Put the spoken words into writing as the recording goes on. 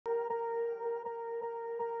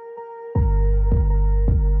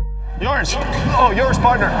Yours. Oh, yours,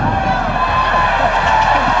 partner.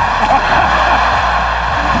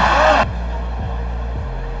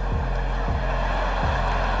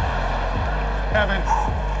 Kevin.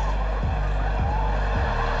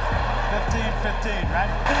 15-15, right?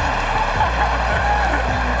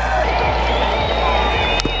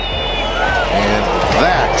 And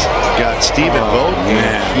that got Stephen Vogt,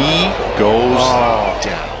 and he goes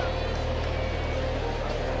down.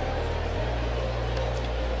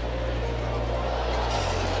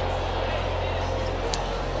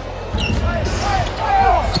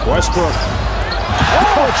 Westbrook.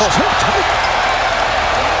 Oh, it's too tight.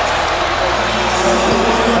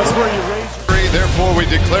 That's where you raise. Therefore, we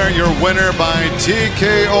declare your winner by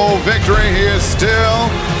TKO victory. He is still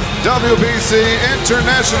WBC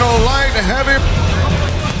International Light Heavy.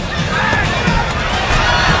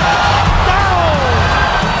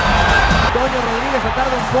 Toño Rodríguez se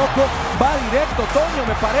tarda un poco, va directo Toño,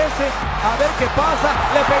 me parece, a ver qué pasa,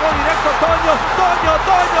 le pegó directo Toño,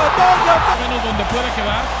 menos donde puede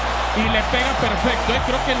quedar y le pega perfecto.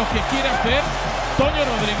 Creo que lo que quiere hacer Toño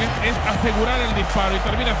Rodríguez es asegurar el disparo y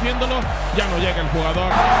termina haciéndolo, ya no llega el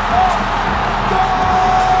jugador.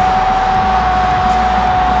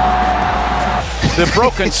 The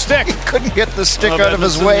broken stick. He couldn't get the stick out of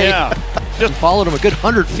his way. Yeah. Just followed him a good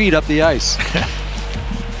 100 feet up the ice.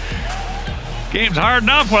 Game's hard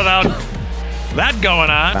enough without that going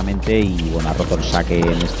on. Y bueno, ha roto el saque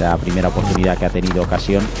en esta primera oportunidad que ha tenido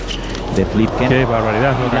ocasión de Flipken. Qué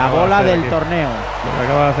barbaridad. La bola del torneo. Lo que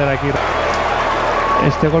acaba de hacer aquí.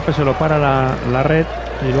 Este golpe se lo para la red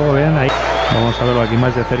y luego vean ahí. Vamos a verlo aquí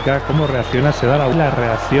más de cerca. Cómo reacciona. Se da la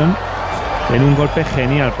reacción en un golpe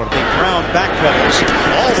genial. Porque Brown backpedals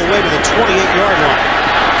all the way to the 28-yard line.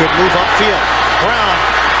 Good move upfield. Brown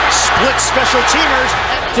splits special teamers.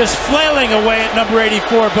 Just flailing away at number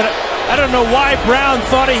 84, but I don't know why Brown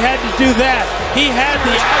thought he had to do that. He had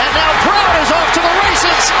the... And now Brown is off to the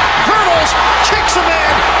races. Hurdles, kicks a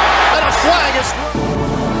man, and a flag is thrown.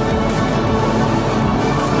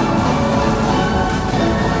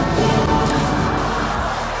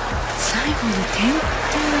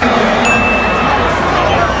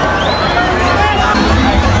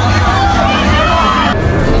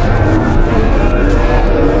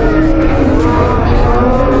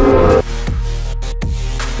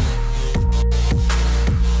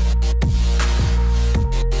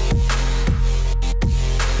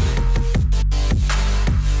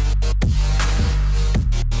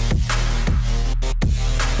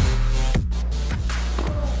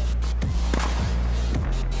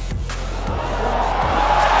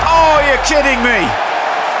 Kidding me?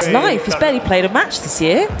 His life, he's barely played a match this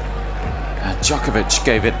year. Djokovic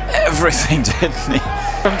gave it everything, didn't he?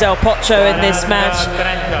 From Del Potro in this match,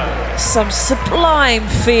 some sublime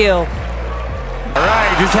feel. All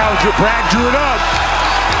right, this is how Brad drew it up.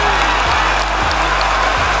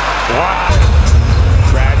 Wow.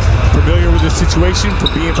 Brad, familiar with the situation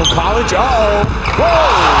from being from college. Uh-oh. Whoa!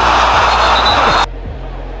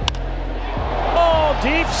 Oh,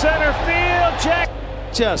 deep center field, Jack.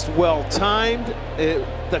 Just well timed.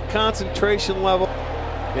 The concentration level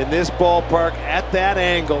in this ballpark at that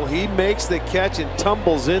angle. He makes the catch and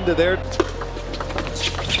tumbles into their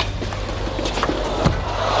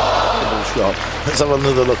Shot. Let's have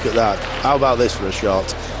another look at that. How about this for a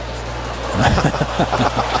shot?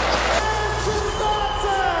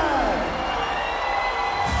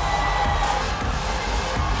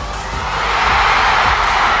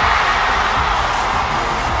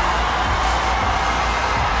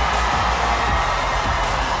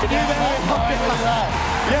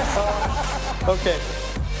 Yes. Okay.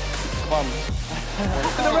 Come on.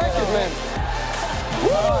 Look at the record, man.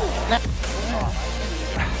 Woo!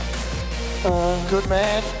 Good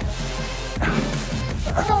man.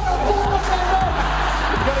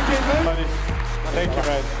 Thank you,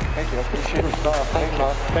 man. Thank you. I appreciate it. Thank you.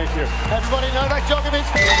 Thank you. Everybody, Novak Djokovic.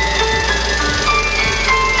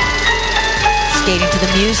 Skating to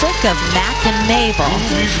the music of Mac and Mabel.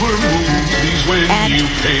 And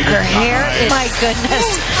her hair is, my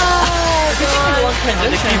goodness.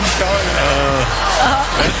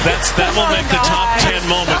 That will make the top 10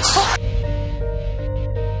 moments.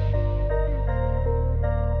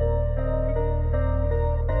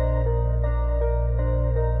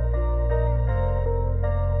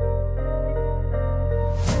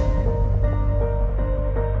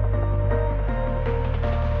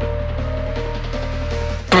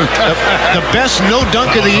 The best no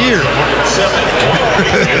dunk of the year.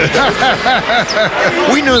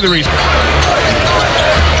 We knew the reason.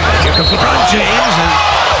 Here comes LeBron James and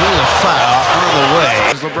threw a foul on the way.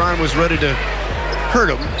 As LeBron was ready to hurt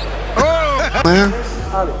him. Oh!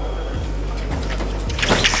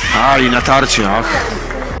 Ali na tarciach.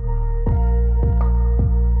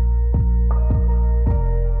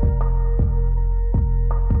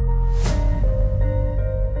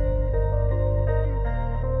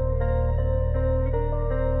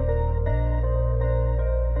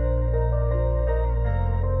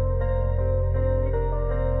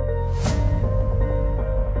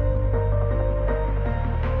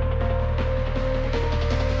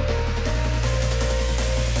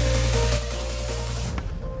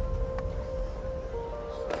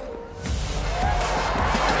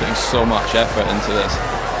 So much effort into this.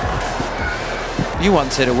 You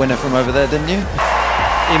once hit a winner from over there, didn't you?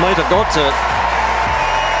 He might have got to it.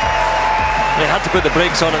 They had to put the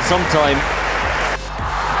brakes on at some time.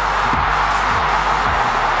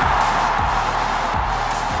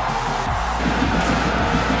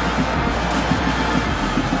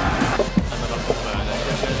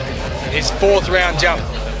 His fourth round jump.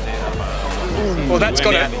 Well, that's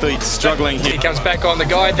got it. Athlete's struggling here. He comes back on the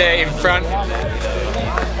guy there in front.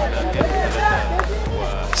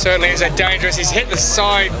 Certainly is that dangerous. He's hit the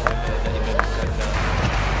side.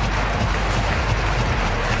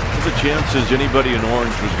 What are the chances anybody in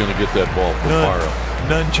orange was going to get that ball from Morrow?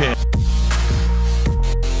 None chance.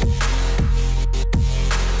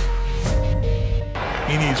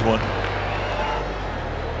 He needs one.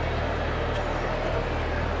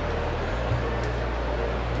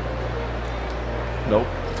 Nope.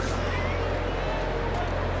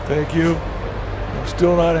 Thank you. I'm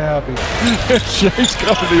still not happy. Shay's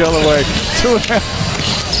coming the other way. 2.5.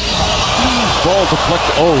 Ball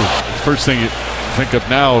deflected. Oh, first thing you think of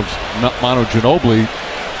now is not Manu Ginobili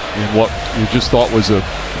in what you just thought was a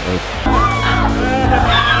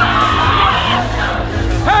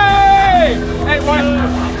Hey! Hey, what?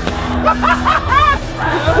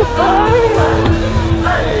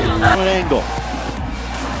 An angle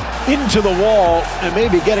into the wall and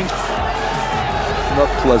maybe getting not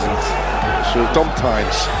pleasant. So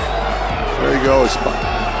sometimes. There he goes.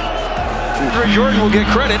 Jordan will get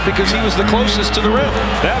credit because he was the closest to the rim.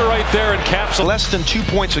 That right there encapsulates less than 2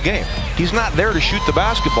 points a game. He's not there to shoot the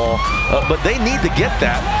basketball, but they need to get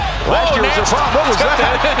that. Last year was a problem. What was that?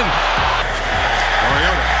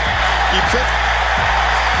 Mariota keeps it.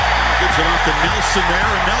 Gives it off to Nelson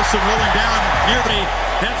there, and Nelson rolling down near the.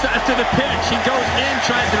 That's after the pitch. He goes in,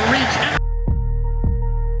 tries to reach out.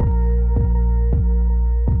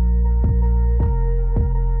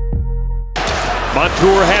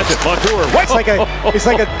 Montour has it. Montour. It's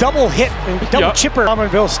like a double hit and double chipper.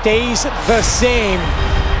 Pominville stays the same,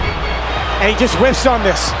 and he just whiffs on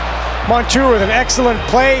this. Montour with an excellent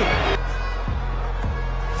play.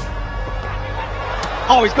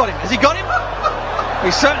 Oh, he's got him. Has he got him?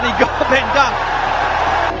 He's certainly got Ben Dunn.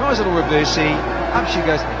 Tries a little reversey. Up she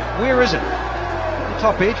goes. Where is it? The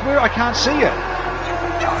top edge. Where? I can't see it.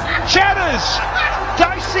 Chatters!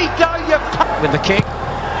 Dicey, go, you with the kick.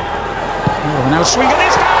 Now swing at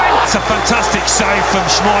this time. It's a fantastic save from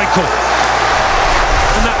Schmeichel.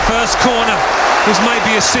 And that first corner was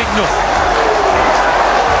maybe a signal.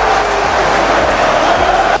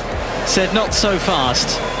 Said not so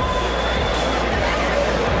fast.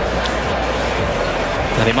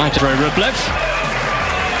 That he might throw Rublev.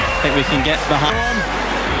 I think we can get behind.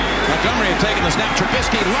 Montgomery had taken the snap.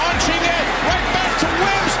 Trubisky launching it right back to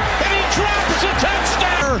Wims, and he drops a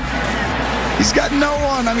touchdown. He's got no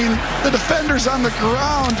one. I mean, the defender's on the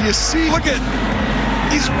ground. You see, look at,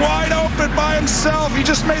 he's wide open by himself. He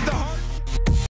just made the